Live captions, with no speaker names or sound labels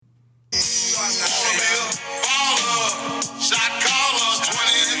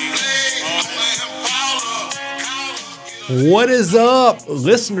What is up,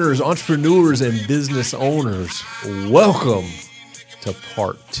 listeners, entrepreneurs, and business owners? Welcome to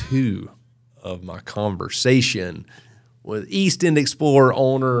part 2 of my conversation with East End Explorer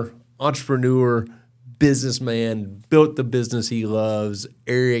owner, entrepreneur, businessman, built the business he loves,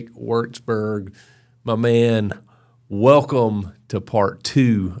 Eric Wurzburg. My man, welcome to part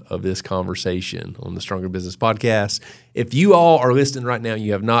 2 of this conversation on the Stronger Business Podcast. If you all are listening right now,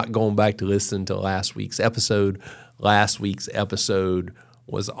 you have not gone back to listen to last week's episode. Last week's episode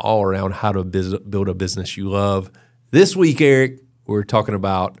was all around how to build a business you love. This week, Eric, we're talking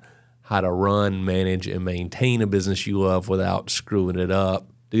about how to run, manage, and maintain a business you love without screwing it up.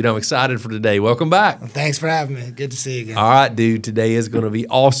 Dude, I'm excited for today. Welcome back. Well, thanks for having me. Good to see you again. All right, dude. Today is going to be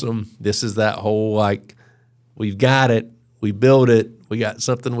awesome. This is that whole, we've got it. We built it. We got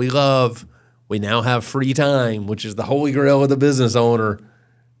something we love. We now have free time, which is the holy grail of the business owner.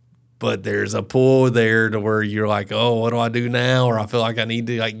 But there's a pull there to where you're like, oh, what do I do now? Or I feel like I need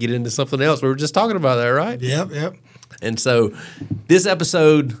to get into something else. We were just talking about that, right? Yep. And so this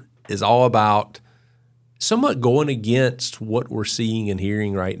episode is all about somewhat going against what we're seeing and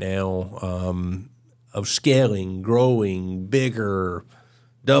hearing right now of scaling, growing, bigger,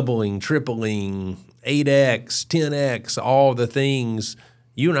 doubling, tripling, 8X, 10X, all the things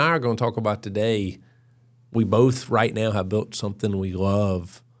you and I are going to talk about today. We both right now have built something we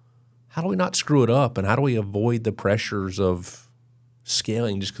love. How do we not screw it up, and how do we avoid the pressures of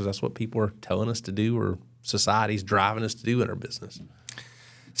scaling just because that's what people are telling us to do or society's driving us to do in our business?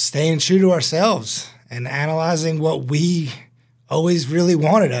 Staying true to ourselves and analyzing what we always really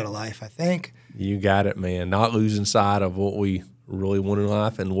wanted out of life, I think. You got it, man. Not losing sight of what we really want in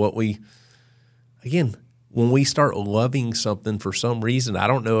life and what we, again, when we start loving something for some reason, I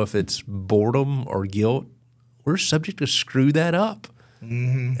don't know if it's boredom or guilt, we're subject to screw that up.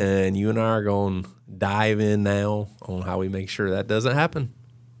 Mm-hmm. And you and I are going to dive in now on how we make sure that doesn't happen.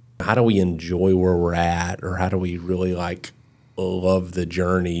 How do we enjoy where we're at, or how do we really love the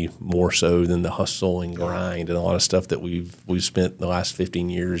journey more so than the hustle and grind and a lot of stuff that we've spent the last 15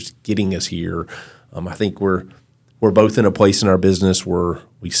 years getting us here? I think we're both in a place in our business where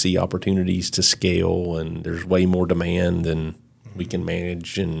we see opportunities to scale, and there's way more demand than we can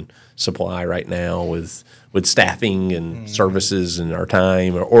manage and supply right now with staffing and services and our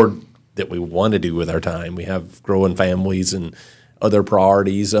time, or that we want to do with our time. We have growing families and other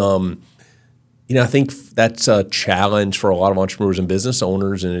priorities. I think that's a challenge for a lot of entrepreneurs and business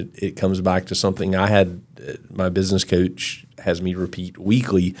owners, and it comes back to something I had. My business coach has me repeat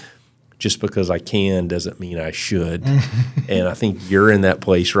weekly: just because I can doesn't mean I should. And I think you're in that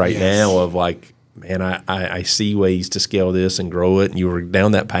place right now of man, I see ways to scale this and grow it, and you were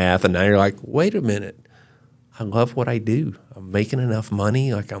down that path, and now you're like, wait a minute, I love what I do. I'm making enough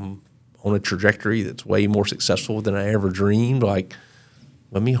money. I'm on a trajectory that's way more successful than I ever dreamed.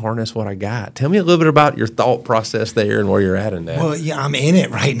 Let me harness what I got. Tell me a little bit about your thought process there and where you're at in that. Well, yeah, I'm in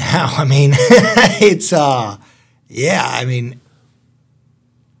it right now.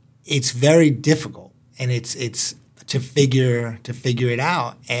 It's very difficult, and it's to figure it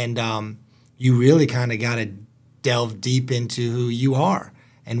out, and you really kind of got to delve deep into who you are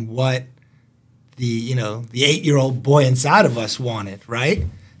and what the 8-year-old boy inside of us wanted, right?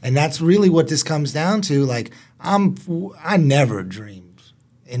 And that's really what this comes down to. I never dreamed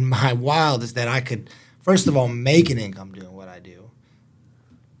in my wildest that I could, first of all, make an income doing what I do,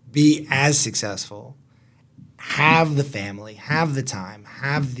 be as successful, have the family, have the time,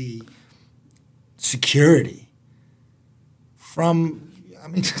 have the security from.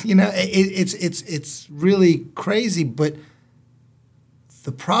 It's really crazy, but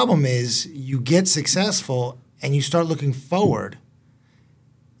the problem is you get successful and you start looking forward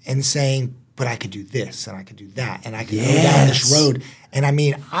and saying, but I could do this and I could do that and I could go down this road. And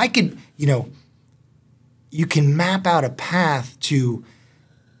I could, you can map out a path to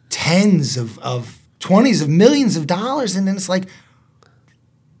tens of 20s of millions of dollars, and then it's like,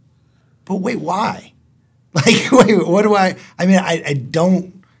 but wait, why? Wait, what do I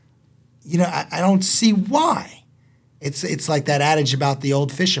don't, I don't see why. It's like that adage about the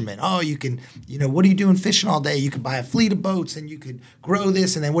old fisherman. Oh, you can, what are you doing fishing all day? You could buy a fleet of boats and you could grow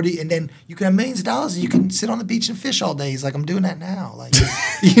this, and then and then you can have millions of dollars and you can sit on the beach and fish all day. He's like, I'm doing that now. That's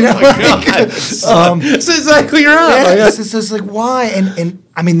exactly right. Yeah, it's like, why?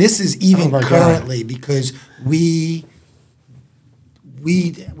 And this is even currently because we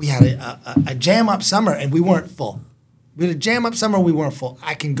had a jam-up summer, and we weren't full. We had a jam-up summer, we weren't full.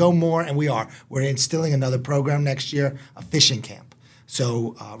 I can go more, and we are. We're instilling another program next year, a fishing camp.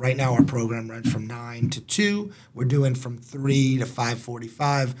 So right now our program runs from 9 to 2. We're doing from 3 to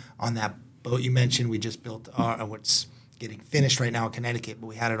 5:45 on that boat you mentioned. We just built what's getting finished right now in Connecticut, but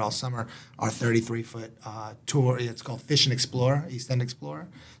we had it all summer. Our 33-foot tour. It's called Fish and Explorer, East End Explorer.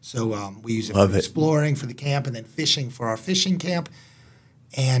 So we use it for exploring for the camp and then fishing for our fishing camp.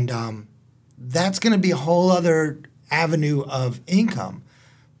 And that's going to be a whole other avenue of income.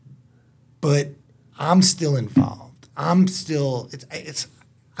 But I'm still involved. It's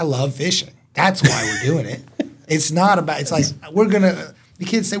I love fishing. That's why we're doing it. It's not about, it's like, the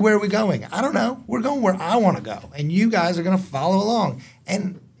kids say, where are we going? I don't know. We're going where I want to go. And you guys are going to follow along.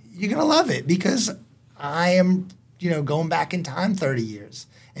 And you're going to love it because I am, going back in time 30 years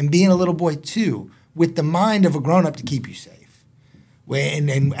and being a little boy too, with the mind of a grown-up to keep you safe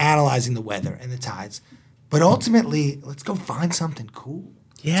and analyzing the weather and the tides. But ultimately, let's go find something cool.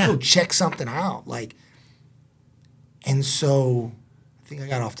 Yeah. Let's go check something out. And so I think I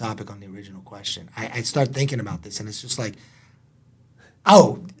got off topic on the original question. I start thinking about this, and it's just like,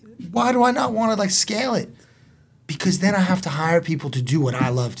 why do I not want to scale it? Because then I have to hire people to do what I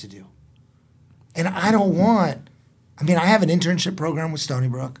love to do. And I don't want, I have an internship program with Stony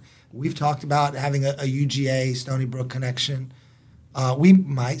Brook. We've talked about having a UGA Stony Brook connection. We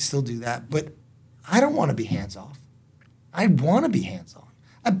might still do that, but I don't want to be hands-off. I want to be hands-on.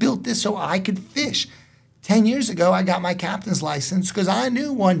 I built this so I could fish. 10 years ago, I got my captain's license because I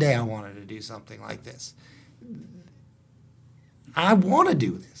knew one day I wanted to do something like this. I want to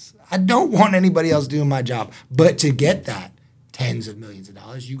do this. I don't want anybody else doing my job. But to get that tens of millions of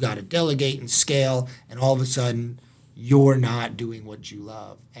dollars, you got to delegate and scale, and all of a sudden, you're not doing what you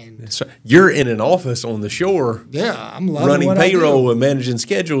love. And so you're in an office on the shore. Yeah, I'm loving running what payroll I do. and managing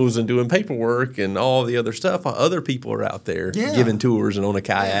schedules and doing paperwork and all the other stuff. While other people are out there giving tours and on a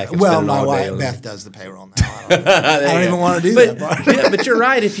kayak. And well, spending my all day wife on Beth does the payroll now. I don't even want to do that part. But you're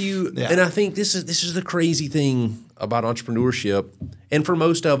right. And I think this is the crazy thing about entrepreneurship. And for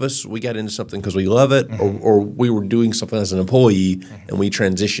most of us, we got into something because we love it, or we were doing something as an employee, and we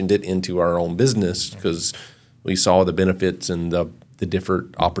transitioned it into our own business because we saw the benefits and the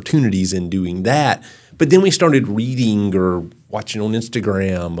different opportunities in doing that. But then we started reading or watching on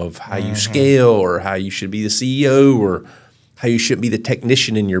Instagram of how you scale, or how you should be the CEO, or how you shouldn't be the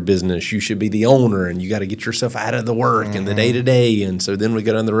technician in your business. You should be the owner, and you got to get yourself out of the work and the day-to-day. And so then we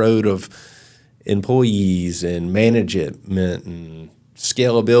got on the road of employees and management and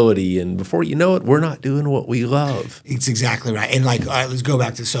scalability, and before you know it, we're not doing what we love. It's exactly right. And let's go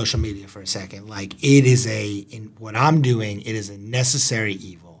back to social media for a second. It is in what I'm doing, it is a necessary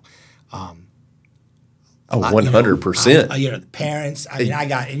evil. 100%. The parents. I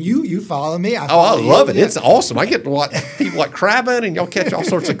got, and you follow me. I love it. Yeah. It's awesome. I get to watch people crabbing, and y'all catch all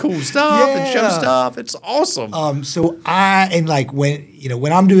sorts of cool stuff and show stuff. It's awesome.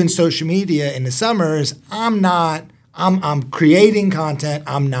 When I'm doing social media in the summers, I'm creating content.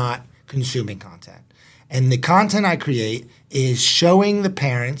 I'm not consuming content. And the content I create is showing the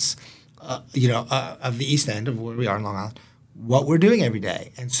parents, of the East End of where we are in Long Island, what we're doing every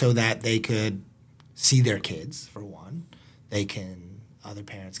day. And so that they could see their kids, for one. Other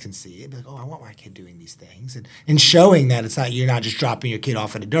parents can see it. Be like, I want my kid doing these things. And showing that you're not just dropping your kid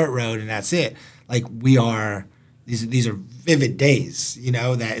off at a dirt road and that's it. These are vivid days,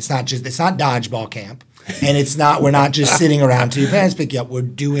 that it's not dodgeball camp. And we're not just sitting around till your parents pick you up. We're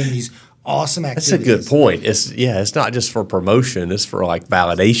doing these awesome activities. That's a good point. It's not just for promotion. It's for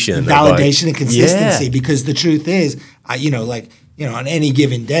validation. Validation and consistency. Yeah. Because the truth is, on any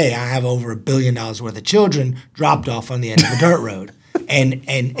given day, I have over $1 billion worth of children dropped off on the end of a dirt road. And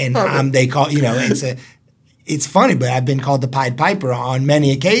they call, it's funny, but I've been called the Pied Piper on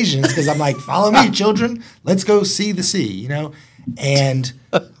many occasions because I'm like, follow me, children. Let's go see the sea, And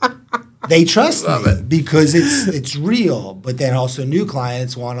they trust me because it's real. But then also new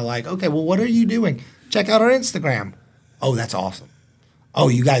clients want to okay, well, what are you doing? Check out our Instagram. Oh, that's awesome. Oh,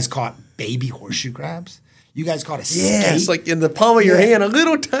 you guys caught baby horseshoe crabs? You guys caught a skate? Yeah, it's in the palm of your hand, a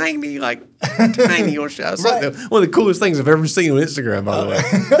little tiny, tiny horseshoe. It's one of the coolest things I've ever seen on Instagram, by the way.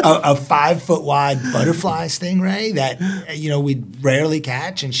 A 5-foot wide butterfly stingray that, we'd rarely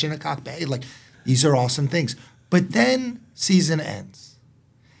catch in Shinnecock Bay. These are awesome things. But then season ends.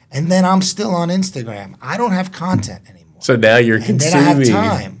 And then I'm still on Instagram. I don't have content anymore. So now you're consuming. And then I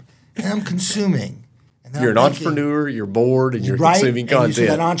have time. And I'm consuming. You're an entrepreneur, you're bored, and you're consuming content. And so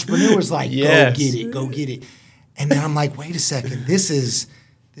that entrepreneur's go get it. And then I'm like, wait a second, this is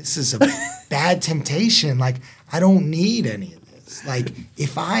a bad temptation. I don't need any of this.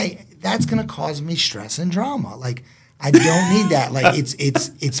 That's going to cause me stress and drama. I don't need that.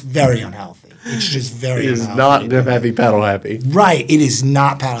 It's very unhealthy. It's just very unhealthy. It is not happy, paddle happy. Right. It is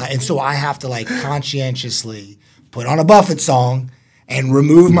not paddle happy. And so I have to conscientiously put on a Buffett song and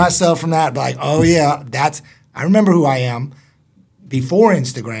remove myself from that. Oh yeah, I remember who I am before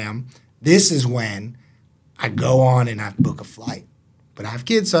Instagram. This is when I go on and I book a flight. But I have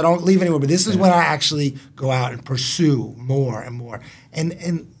kids, so I don't leave anywhere. But this is when I actually go out and pursue more and more. And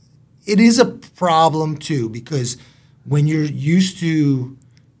it is a problem, too, because when you're used to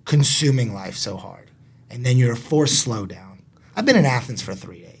consuming life so hard, and then you're forced slow down. I've been in Athens for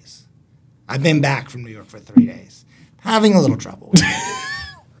 3 days. I've been back from New York for 3 days. Having a little trouble with it.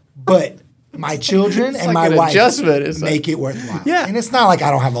 But my children and my wife make it worthwhile. Yeah. And it's not like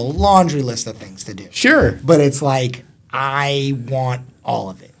I don't have a laundry list of things to do. Sure. But it's like I want all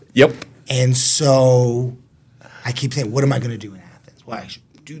of it. Yep. And so I keep saying, what am I going to do in Athens? Well, I should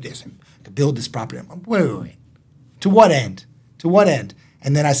do this and build this property. I'm like, wait. To what end? To what end?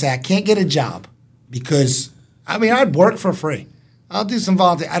 And then I say, I can't get a job because, I'd work for free. I'll do some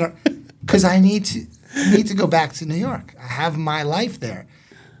volunteer. Because I need to go back to New York. I have my life there.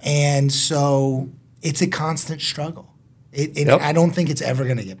 And so it's a constant struggle. I don't think it's ever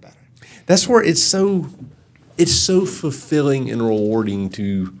going to get better. That's where it's so fulfilling and rewarding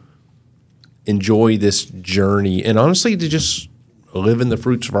to enjoy this journey and honestly to just live in the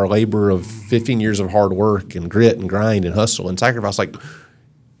fruits of our labor of 15 years of hard work and grit and grind and hustle and sacrifice. Like,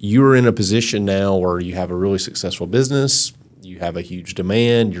 you're in a position now where you have a really successful business, you have a huge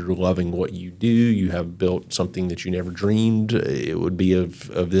demand, you're loving what you do, you have built something that you never dreamed it would be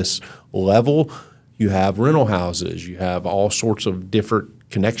of this level. You have rental houses, you have all sorts of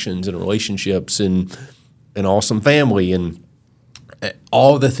different connections and relationships and an awesome family and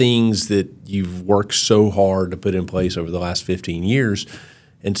all the things that you've worked so hard to put in place over the last 15 years.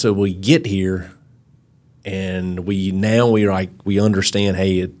 And so we get here and we understand,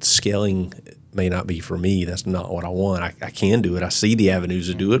 hey, scaling may not be for me. That's not what I want. I can do it. I see the avenues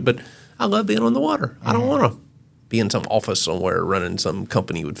to do it, but I love being on the water. I don't want to be in some office somewhere running some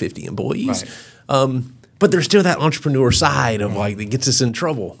company with 50 employees. Right. But there's still that entrepreneur side of like that gets us in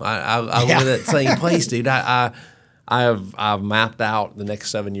trouble. I live in that same place, dude. I've mapped out the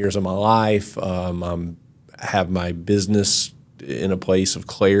next 7 years of my life. I have my business in a place of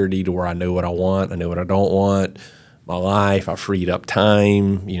clarity to where I know what I want, I know what I don't want. My life, I freed up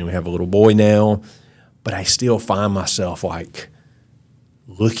time. We have a little boy now, but I still find myself like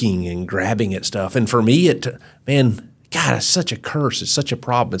looking and grabbing at stuff. And for me, God, it's such a curse. It's such a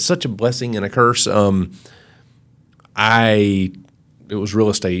problem. It's such a blessing and a curse. It was real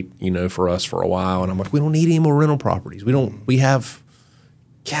estate, for us for a while. And I'm like, we don't need any more rental properties. We have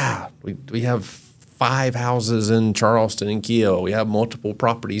 5 houses in Charleston and Kiel. We have multiple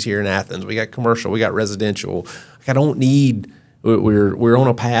properties here in Athens. We got commercial, we got residential. I don't need, we're on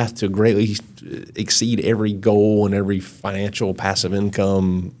a path to greatly exceed every goal and every financial passive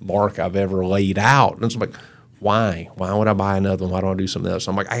income mark I've ever laid out. And it's like, why? Why would I buy another one? Why don't I do something else?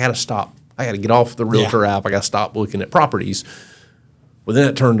 So I'm like, I got to stop. I got to get off the realtor app. I got to stop looking at properties. Well, then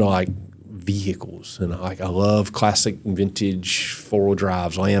it turned to like vehicles. And I love classic vintage 4-wheel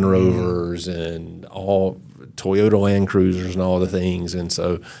drives, Land Rovers, and all Toyota Land Cruisers and all the things. And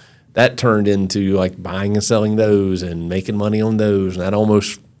so that turned into like buying and selling those and making money on those. And that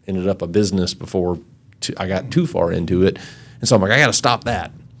almost ended up a business before I got too far into it. And so I'm like, I got to stop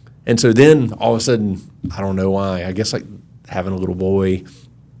that. And so then all of a sudden, I don't know why, I guess like having a little boy,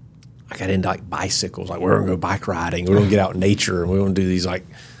 I got into like bicycles. Like we're going to go bike riding. We're going to get out in nature and we're going to do these like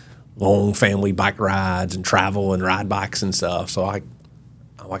long family bike rides and travel and ride bikes and stuff. So I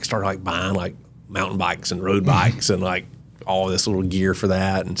started like buying like mountain bikes and road bikes and like all this little gear for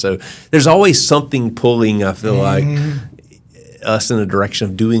that. And so there's always something pulling, I feel like, us in the direction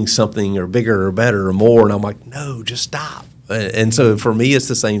of doing something or bigger or better or more. And I'm like, no, just stop. And so for me, it's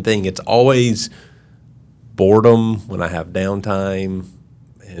the same thing. It's always boredom when I have downtime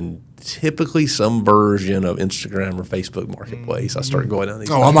and typically some version of Instagram or Facebook Marketplace. I start going down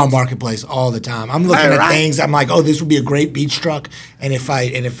these. I'm on Marketplace all the time. I'm looking at things. I'm like, oh, this would be a great beach truck. And if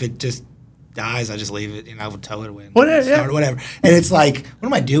it just dies, I just leave it and I would tow it away. Whatever. And it's like, what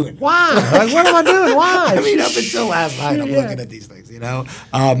am I doing? Why? Like, what am I doing? Why? Up until last night, I'm looking at these things, and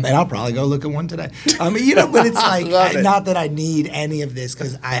I'll probably go look at one today. But it's like, not that I need any of this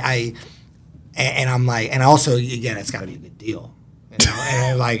because and I'm like, and also, again, it's got to be a good deal.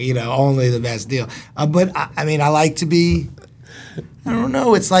 And like, only the best deal. But I like to be, I don't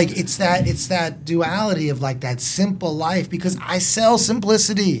know. It's like, it's that duality of like that simple life because I sell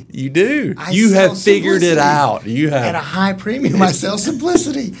simplicity. You do. You have figured it out. You have. At a high premium, I sell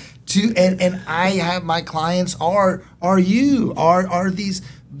simplicity. And I have my clients are these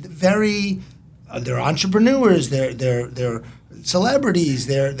very, they're entrepreneurs. They're celebrities,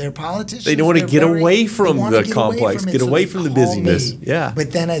 they're politicians. They don't want to get away from the get complex, get away from the busyness. Yeah.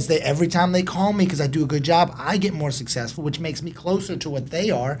 But then every time they call me because I do a good job, I get more successful, which makes me closer to what they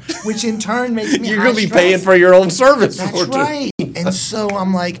are, which in turn makes me You're going to be paying for your own service. That's right. And so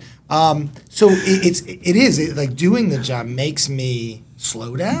I'm like, it is like doing the job makes me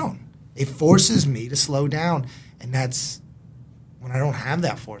slow down. It forces me to slow down, and that's when I don't have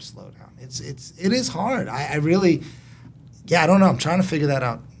that forced slowdown. It is hard. I really, I don't know. I'm trying to figure that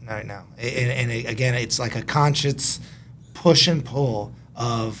out right now. And again, it's like a conscious push and pull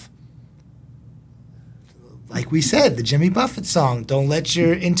of, like we said, the Jimmy Buffett song, "Don't let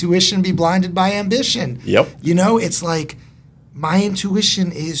your intuition be blinded by ambition." Yep. It's like my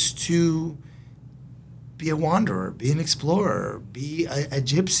intuition is to be a wanderer, be an explorer, be a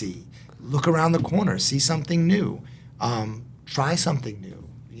gypsy, look around the corner, see something new, try something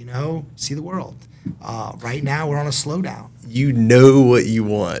new, see the world. Right now, we're on a slowdown. You know what you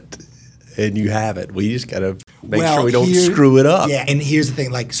want, and you have it. We just got to make sure we don't screw it up. Yeah, and here's the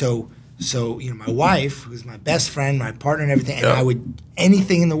thing. Like, so my wife, who's my best friend, my partner and everything, and I would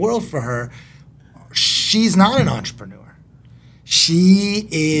anything in the world for her. She's not an entrepreneur.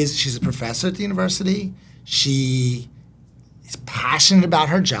 She's a professor at the university. She is passionate about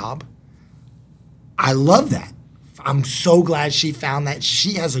her job. I love that. I'm so glad she found that.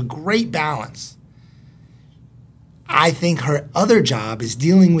 She has a great balance. I think her other job is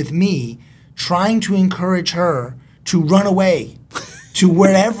dealing with me, trying to encourage her to run away to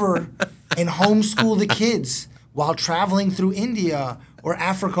wherever and homeschool the kids while traveling through India or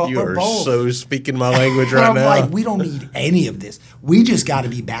Africa you or both. You are so speaking my language right now. I'm like, we don't need any of this. We just got to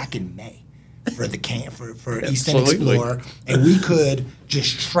be back in May for the for Eastern Explorer, and we could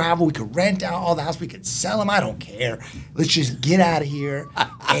just travel. We could rent out all the houses. We could sell them. I don't care. Let's just get out of here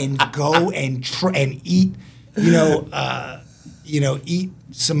and go and eat. Eat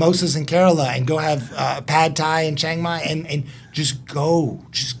samosas in Kerala and go have pad thai in Chiang Mai and just go,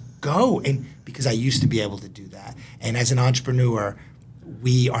 and because I used to be able to do that. And as an entrepreneur,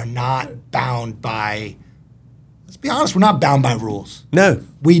 we are not bound by. Let's be honest, we're not bound by rules. No.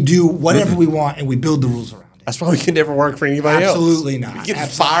 We do whatever we want, and we build the rules around it. That's why we can never work for anybody Absolutely else. not. We get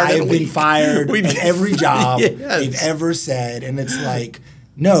fired. I've been fired at every job Yes. they've ever said, and it's like,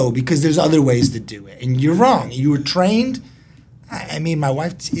 no, because there's other ways to do it. And you're wrong. You were trained. I mean, my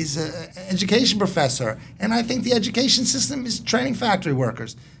wife is an education professor, and I think the education system is training factory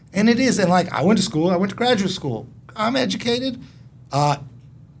workers. And it is. And like, I went to school. I went to graduate school. I'm educated.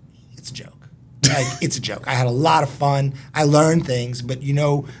 It's a joke. It's a joke. I had a lot of fun. I learned things, but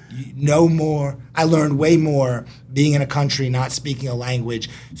more. I learned way more being in a country not speaking a language,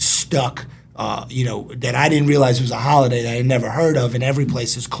 stuck, that I didn't realize was a holiday that I had never heard of, and every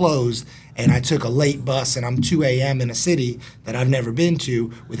place is closed. And I took a late bus, and I'm 2 a.m. in a city that I've never been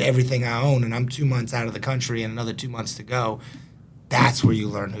to with everything I own, and I'm 2 months out of the country and another 2 months to go. That's where you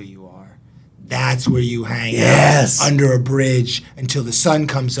learn who you are. That's where you hang out under a bridge until the sun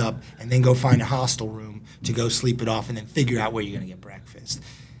comes up, and then go find a hostel room to go sleep it off, and then figure out where you're going to get breakfast.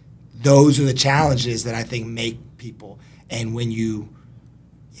 Those are the challenges that I think make people. And when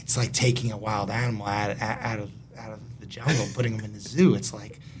it's like taking a wild animal out of the jungle, putting them in the zoo. It's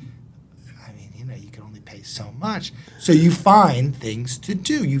like, you can only pay so much. So you find things to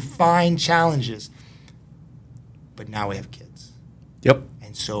do. You find challenges. But now we have kids. Yep.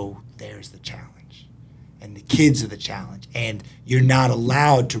 And so there's the challenge. And the kids are the challenge. And you're not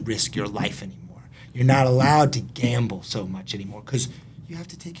allowed to risk your life anymore. You're not allowed to gamble so much anymore because you have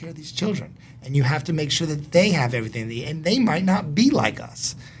to take care of these children. And you have to make sure that they have everything. And they might not be like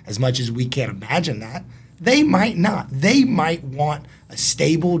us. As much as we can't imagine that, they might not. They might want a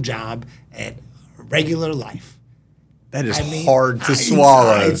stable job at a regular life. That is hard to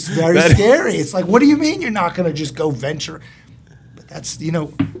swallow. It's very scary. It's like, what do you mean you're not going to just go venture? But that's,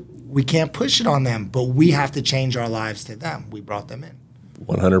 we can't push it on them, but we have to change our lives to them. We brought them in.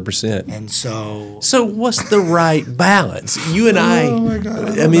 100%. And so what's the right balance? You and oh my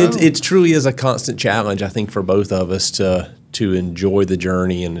God, I mean, it truly is a constant challenge, I think, for both of us to enjoy the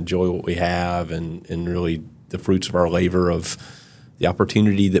journey and enjoy what we have and really the fruits of our labor of the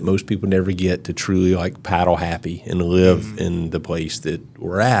opportunity that most people never get to truly like paddle happy and live in the place that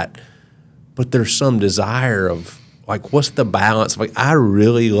we're at. But there's some desire of like, what's the balance? Like, I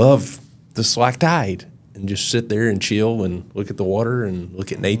really love the slack tide and just sit there and chill and look at the water and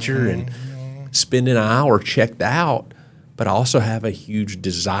look at nature and spend an hour checked out. But I also have a huge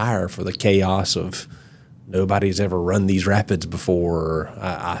desire for the chaos of nobody's ever run these rapids before. Or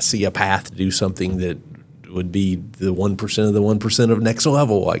I see a path to do something that would be the 1% of the 1% of next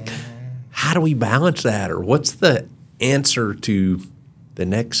level. Like, how do we balance that? Or what's the answer to the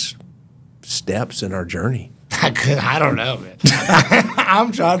next steps in our journey? I don't know, man.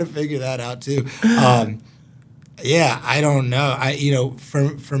 I'm trying to figure that out too. Yeah, I don't know.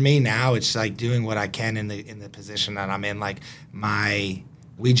 For me now, it's like doing what I can in the position that I'm in. Like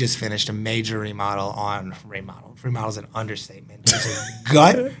we just finished a major remodel. Remodel's an understatement. It's a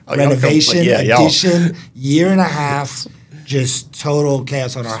gut renovation, addition, year and a half, just total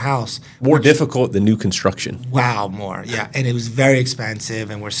chaos on our house. More difficult than new construction. Wow, more. Yeah, and it was very expensive,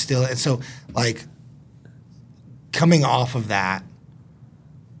 and we're still. And so, like, coming off of that,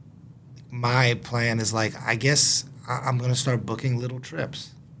 my plan is like, I guess I'm going to start booking little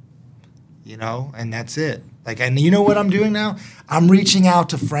trips, and that's it. Like, and you know what I'm doing now? I'm reaching out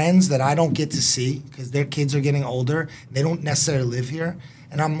to friends that I don't get to see because their kids are getting older. They don't necessarily live here.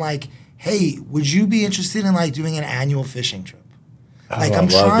 And I'm like, hey, would you be interested in like doing an annual fishing trip? Like, I'm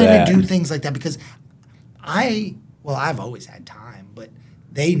trying to do things like that because I've always had time, but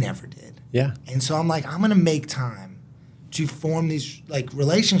they never did. Yeah. And so I'm like, I'm going to make time to form these like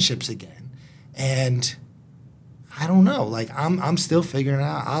relationships again. And I don't know. Like, I'm still figuring it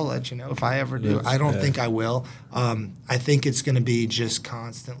out. I'll let you know if I ever do. I don't think I will. I think it's going to be just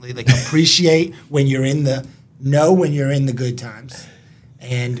constantly like appreciate when you're in the good times,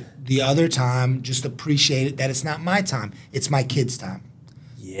 and the other time just appreciate it that it's not my time. It's my kids' time.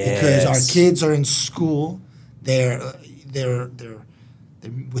 Yes. Because our kids are in school. They're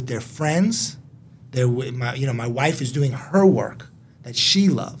with their friends. They're with my wife is doing her work that she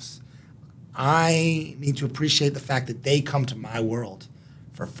loves. I need to appreciate the fact that they come to my world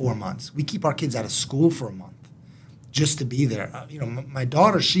for 4 months. We keep our kids out of school for a month just to be there. My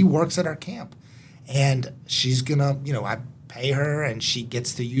daughter, she works at our camp, and she's gonna, I pay her, and she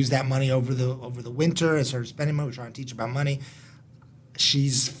gets to use that money over the winter as her spending money. We're trying to teach her about money.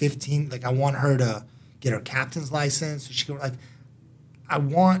 She's 15. Like, I want her to get her captain's license. So she can, like, I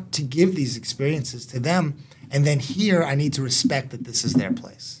want to give these experiences to them, and then here I need to respect that this is their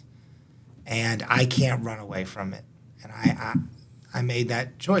place. And I can't run away from it. And I made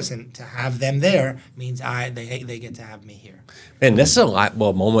that choice. And to have them there means they get to have me here. And that's a light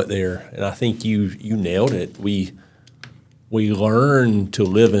bulb moment there. And I think you nailed it. We learn to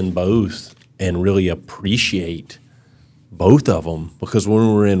live in both and really appreciate both of them, because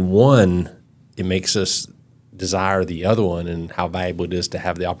when we're in one, it makes us desire the other one, and how valuable it is to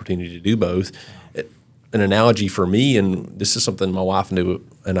have the opportunity to do both. An analogy for me, and this is something my wife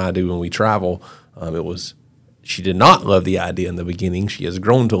and I do when we travel, she did not love the idea in the beginning. She has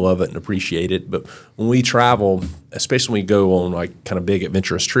grown to love it and appreciate it. But when we travel, especially when we go on like kind of big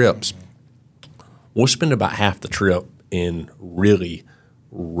adventurous trips, we'll spend about half the trip in really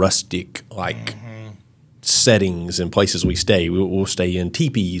rustic settings and places we stay. We'll stay in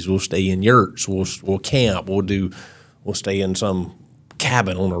teepees, we'll stay in yurts, we'll camp, we'll stay in some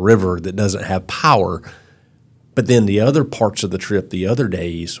cabin on a river that doesn't have power. But then the other parts of the trip, the other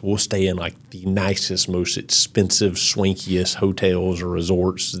days, we'll stay in like the nicest, most expensive, swankiest hotels or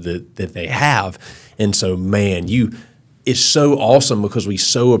resorts that they have. And so, man, it's so awesome because we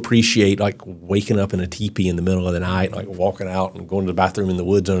so appreciate like waking up in a teepee in the middle of the night, like walking out and going to the bathroom in the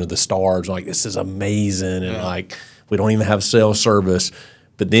woods under the stars. Like, this is amazing. And like, we don't even have cell service.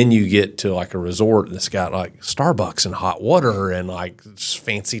 But then you get to like a resort that's got like Starbucks and hot water and like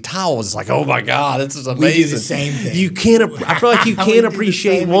fancy towels. It's like, oh my God, this is amazing. We do the same thing. I feel like you can't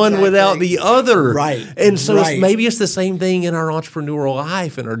appreciate one without the other. Right. And so maybe it's the same thing in our entrepreneurial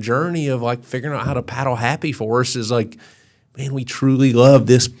life and our journey of like figuring out how to paddle happy for us is like, man, we truly love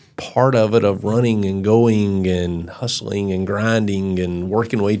this part of it, of running and going and hustling and grinding and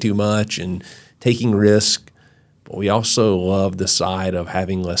working way too much and taking risk. But we also love the side of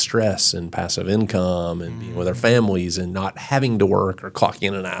having less stress and passive income and being with our families and not having to work or clock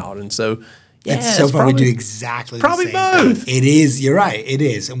in and out. And so, yeah, it's so fun. We do exactly the same both. Thing. It is. You're right. It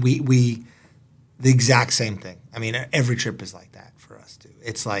is. And we the exact same thing. I mean, every trip is like that for us too.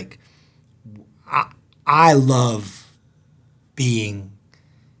 It's like, I love being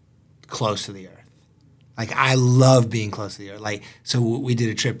close to the earth. Like, I love being close to the earth. Like, so we did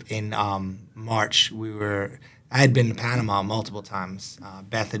a trip in March. I had been to Panama multiple times.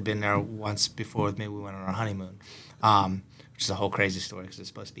 Beth had been there once before with me. We went on our honeymoon, which is a whole crazy story because it's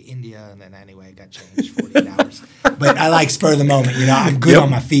supposed to be India. And then anyway, it got changed 48 hours. But I like spur of the moment. I'm good on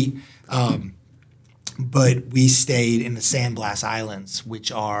my feet. But we stayed in the Sandblast Islands,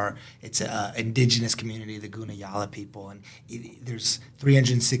 it's an indigenous community, the Gunayala people. And there's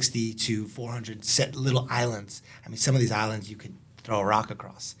 360 to 400 set little islands. I mean, some of these islands you could throw a rock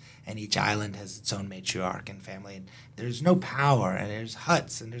across. And each island has its own matriarch and family. And there's no power, and there's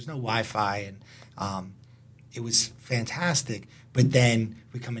huts, and there's no Wi-Fi. And it was fantastic. But then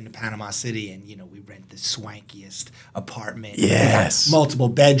we come into Panama City and, we rent the swankiest apartment. Yes. Multiple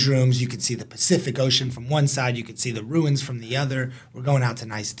bedrooms. You can see the Pacific Ocean from one side. You can see the ruins from the other. We're going out to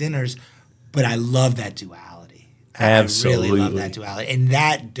nice dinners. But I love that duality. Absolutely. I really love that duality. And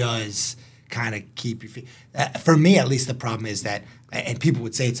that does kind of keep your feet. For me, at least, the problem is that, and people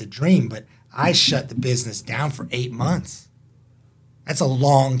would say it's a dream, but I shut the business down for 8 months. That's a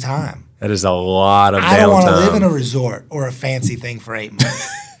long time. That is a lot of downtime. I don't want to live in a resort or a fancy thing for 8 months.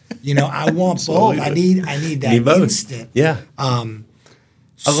 I want both. I need that instant. Yeah. I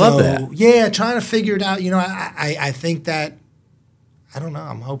love that. Yeah, trying to figure it out. I think that, I don't know.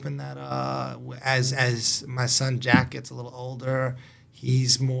 I'm hoping that as my son Jack gets a little older,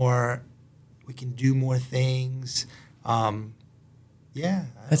 we can do more things. Yeah.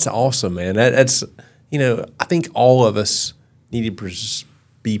 That's awesome, man. That's I think all of us need to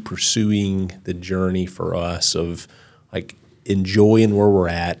be pursuing the journey for us of like enjoying where we're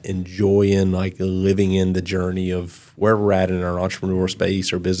at, enjoying like living in the journey of where we're at in our entrepreneur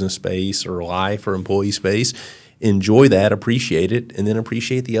space or business space or life or employee space. Enjoy that, appreciate it, and then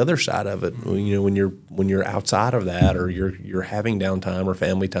appreciate the other side of it. When you're outside of that or you're having downtime or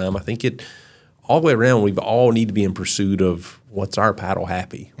family time, I think it all the way around. We all need to be in pursuit of what's our paddle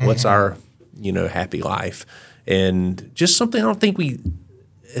happy, what's our happy life, and just something I don't think we,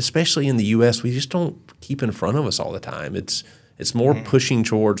 especially in the U.S., we just don't keep in front of us all the time. It's more pushing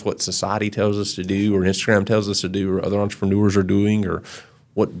towards what society tells us to do, or Instagram tells us to do, or other entrepreneurs are doing, or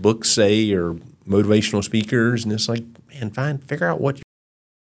what books say, or motivational speakers. And it's like, man, figure out what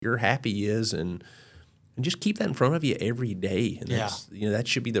your happy is, and just keep that in front of you every day. And that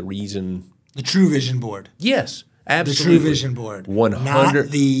should be the reason. The true vision board. Yes. Absolutely. The true vision board.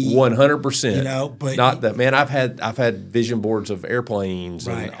 100%. But not that, man. I've had vision boards of airplanes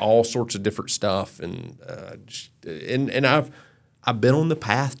right. and all sorts of different stuff, and I've been on the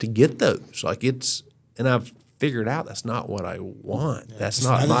path to get those. And I've figured out that's not what I want. Yeah, that's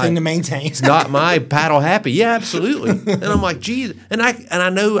not another thing to maintain. It's not my paddle happy. Yeah, absolutely. And I'm like, geez, and I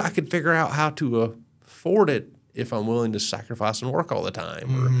know I could figure out how to afford it if I'm willing to sacrifice and work all the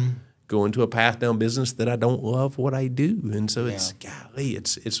time, or go into a path down business that I don't love what I do. And so it's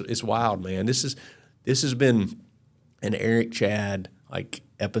wild, man. This has been an Eric Chad like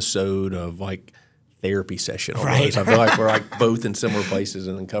episode of like therapy session almost. Right. I feel like we're like both in similar places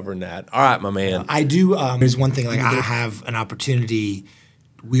and then covering that. All right, my man. I do. There's one thing, like I have an opportunity.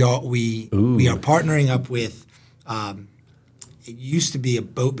 We are partnering up with. It used to be a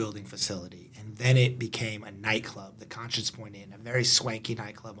boat building facility, and then it became a nightclub, the Conscience Point Inn, a very swanky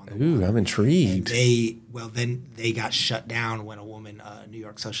nightclub on the water. I'm intrigued. Then they got shut down when a woman, a New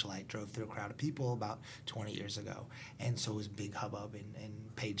York socialite, drove through a crowd of people about 20 years ago, and so it was a big hubbub in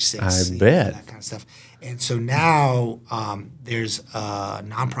Page 6. I bet. That kind of stuff. And so now there's a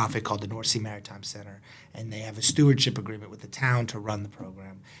nonprofit called the North Sea Maritime Center, and they have a stewardship agreement with the town to run the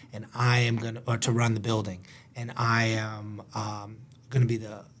program, and to run the building. And I am going to be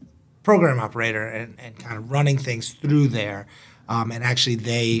the program operator and kind of running things through there. And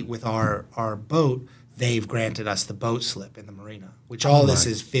actually with our boat, they've granted us the boat slip in the marina, which this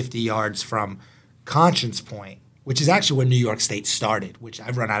is 50 yards from Conscience Point, which is actually where New York State started, which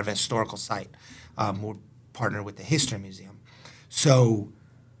I've run out of a historical site. We're partnered with the History Museum. So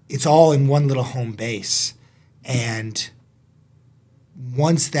it's all in one little home base. And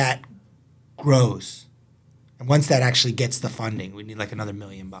once that grows, and once that actually gets the funding, we need like another $1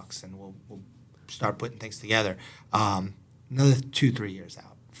 million, and we'll start putting things together. Another 2-3 years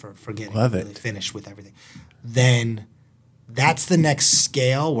out for getting really finished with everything. Then that's the next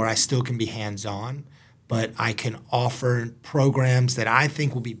scale where I still can be hands-on, but I can offer programs that I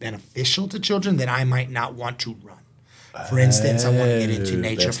think will be beneficial to children that I might not want to run. For instance, I want to get into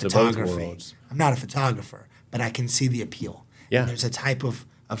nature photography. I'm not a photographer, but I can see the appeal. Yeah. And there's a type of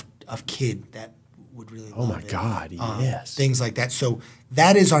kid that would really love it. Oh, my God, yes. Things like that. So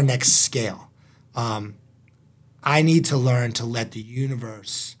that is our next scale. I need to learn to let the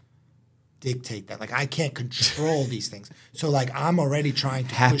universe dictate that. Like, I can't control these things. So, like, I'm already trying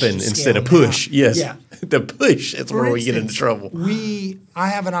to happen instead of push. Now. Yes. Yeah. The push. That's where we get into trouble. I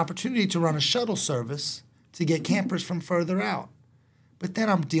have an opportunity to run a shuttle service to get campers from further out. But then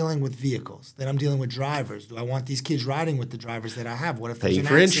I'm dealing with vehicles. Then I'm dealing with drivers. Do I want these kids riding with the drivers that I have? What if there's an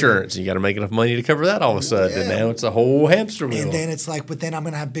accident? Insurance? You got to make enough money to cover that all of a sudden. Yeah. And now it's a whole hamster wheel. And then it's like, but then I'm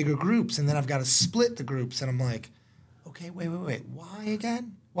going to have bigger groups, and then I've got to split the groups. And I'm like, okay, wait. Why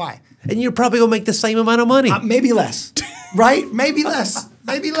again? Why? And you're probably going to make the same amount of money. Maybe less. Right? Maybe less.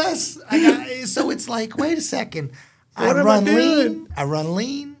 So it's like, wait a second. I run lean.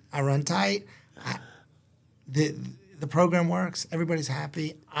 I run tight. the program works. Everybody's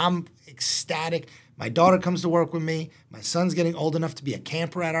happy. I'm ecstatic. My daughter comes to work with me. My son's getting old enough to be a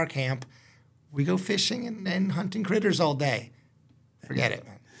camper at our camp. We go fishing and hunting critters all day. Forget it,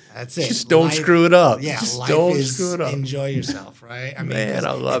 man. That's it. Just don't screw it up. Yeah, just life don't is screw it up. enjoy yourself, right? I mean, man,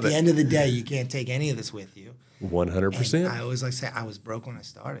 I love it. At the end of the day, you can't take any of this with you. 100%. I always like to say, I was broke when I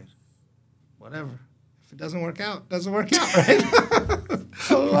started. Whatever. If it doesn't work out, it doesn't work out, right?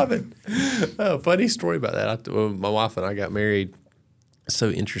 I love it. Oh, funny story about that. My wife and I got married. It's so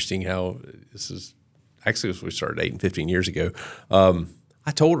interesting how this is actually we started dating 15 years ago.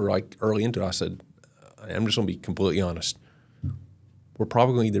 I told her like early into it, I said, I'm just going to be completely honest. We're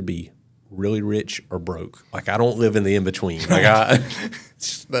probably going to either be really rich or broke. Like I don't live in the in-between. Like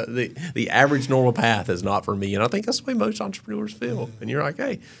the average normal path is not for me. And I think that's the way most entrepreneurs feel. And you're like,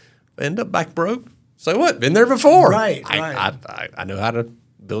 hey, end up back broke. So what? Been there before. Right. I know how to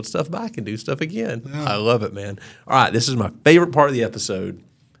build stuff back and do stuff again. Yeah. I love it, man. All right, this is my favorite part of the episode.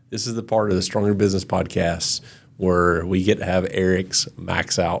 This is the part of the Stronger Business Podcast where we get to have Eric's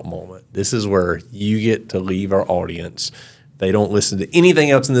max out moment. This is where you get to leave our audience. They don't listen to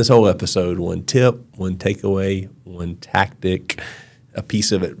anything else in this whole episode. One tip, one takeaway, one tactic, a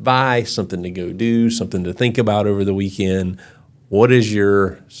piece of advice, something to go do, something to think about over the weekend. What is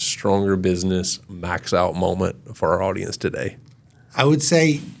your Stronger Business max out moment for our audience today? I would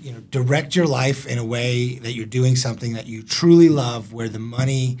say, direct your life in a way that you're doing something that you truly love, where the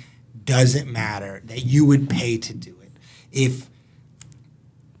money doesn't matter, that you would pay to do it.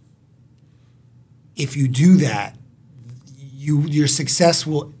 If you do that, your success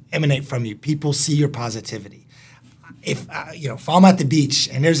will emanate from you. People see your positivity. If I'm at the beach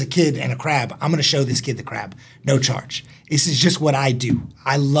and there's a kid and a crab, I'm going to show this kid the crab, no charge. This is just what I do.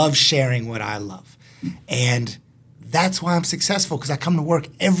 I love sharing what I love. And that's why I'm successful, because I come to work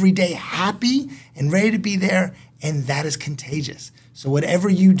every day happy and ready to be there, and that is contagious. So whatever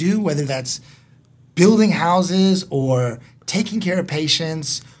you do, whether that's building houses or taking care of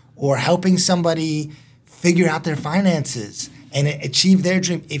patients or helping somebody figure out their finances and achieve their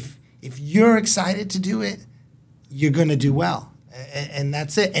dream, if you're excited to do it, you're going to do well. And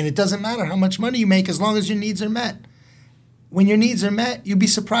that's it. And it doesn't matter how much money you make as long as your needs are met. When your needs are met, you'll be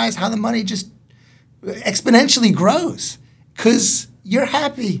surprised how the money just exponentially grows because you're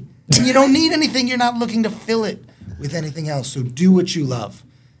happy and you don't need anything. You're not looking to fill it with anything else. So do what you love.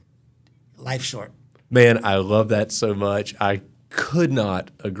 Life's short. Man, I love that so much. I could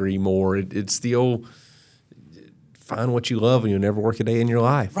not agree more. It's the old find what you love and you'll never work a day in your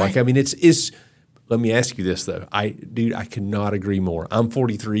life. Right. Like, I mean, it's let me ask you this though. I could not agree more. I'm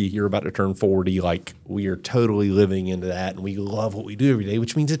 43, you're about to turn 40. Like, we are totally living into that and we love what we do every day,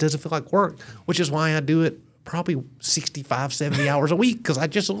 which means it doesn't feel like work, which is why I do it probably 65, 70 hours a week because I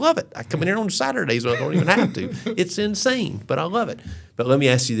just love it. I come in here on Saturdays when I don't even have to. It's insane, but I love it. But let me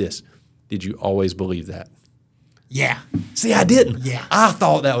ask you this. Did you always believe that? Yeah. See, I didn't. Yeah. I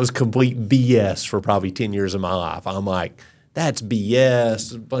thought that was complete BS for probably 10 years of my life. I'm like, that's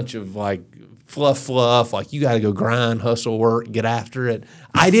BS, a bunch of like fluff, like you got to go grind, hustle, work, get after it.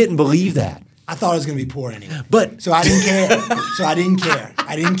 I didn't believe that. I thought I was going to be poor anyway. But so I didn't care. I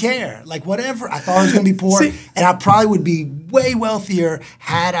didn't care. Like, whatever. I thought I was going to be poor. And I probably would be way wealthier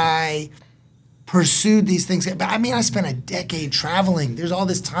had I pursued these things. But I mean, I spent a decade traveling. There's all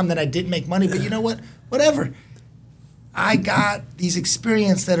this time that I didn't make money. But you know what? Whatever. I got these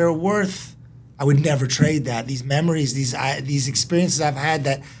experiences that are worth, I would never trade that. These memories, these experiences I've had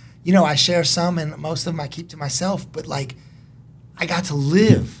that, I share some and most of them I keep to myself. But like, I got to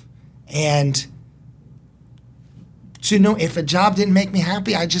live. And to know if a job didn't make me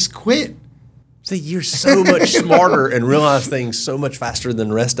happy, I just quit. See, you're so much smarter and realize things so much faster than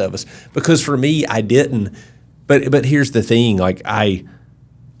the rest of us. Because for me, I didn't. But here's the thing. Like,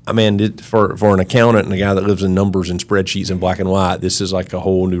 for an accountant and a guy that lives in numbers and spreadsheets in black and white, this is like a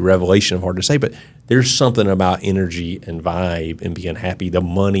whole new revelation. Hard to say, but there's something about energy and vibe and being happy. The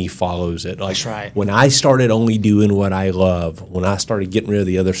money follows it. Like, that's right. When I started only doing what I love, when I started getting rid of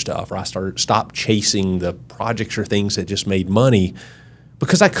the other stuff, or I stopped chasing the projects or things that just made money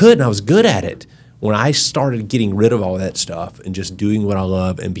because I could and I was good at it. When I started getting rid of all that stuff and just doing what I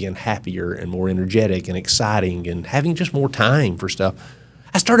love and being happier and more energetic and exciting and having just more time for stuff,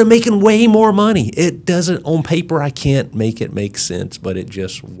 I started making way more money. It doesn't, on paper, I can't make it make sense, but it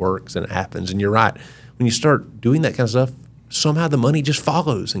just works and it happens. And you're right. When you start doing that kind of stuff, somehow the money just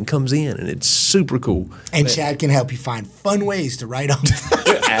follows and comes in, and it's super cool. And Chad can help you find fun ways to write off.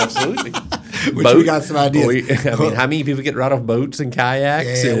 Absolutely. We got some ideas. How many people get right off boats and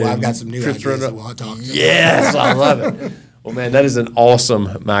kayaks? Yeah, I've got some new ideas that we'll talk to. Yes, I love it. Well, man, that is an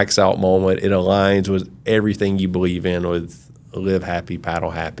awesome max out moment. It aligns with everything you believe in with live happy,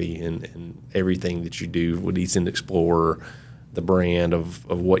 paddle happy, and everything that you do with East End Explorer, the brand of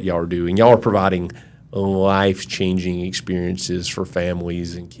what y'all are doing. Y'all are providing life-changing experiences for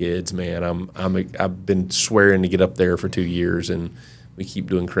families and kids, man. I've been swearing to get up there for 2 years, and we keep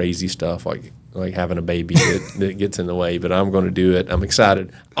doing crazy stuff like having a baby that gets in the way, but I'm going to do it. I'm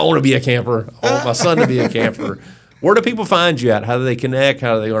excited. I want to be a camper. I want my son to be a camper. Where do people find you at? How do they connect?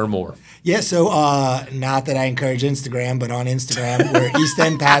 How do they learn more? Yeah, so not that I encourage Instagram, but on Instagram, we're East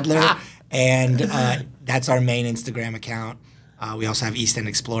End Paddler, and that's our main Instagram account. We also have East End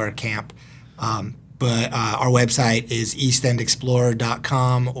Explorer Camp. But our website is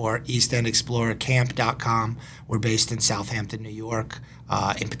eastendexplorer.com or eastendexplorercamp.com. We're based in Southampton, New York,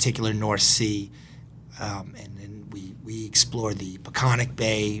 in particular North Sea. And then we explore the Peconic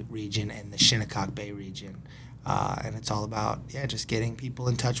Bay region and the Shinnecock Bay region. And it's all about, just getting people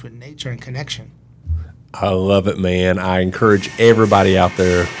in touch with nature and connection. I love it, man. I encourage everybody out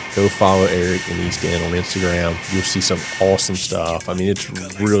there, go follow Eric and East End on Instagram. You'll see some awesome stuff. I mean, it's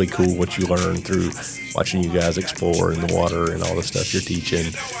really cool what you learn through watching you guys explore in the water and all the stuff you're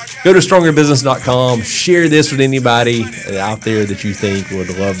teaching. Go to strongerbusiness.com. Share this with anybody out there that you think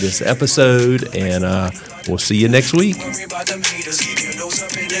would love this episode, and we'll see you next week. You know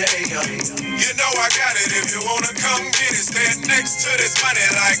I got it. If you wanna come get it, stand next to this money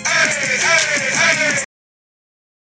like, hey, hey, hey.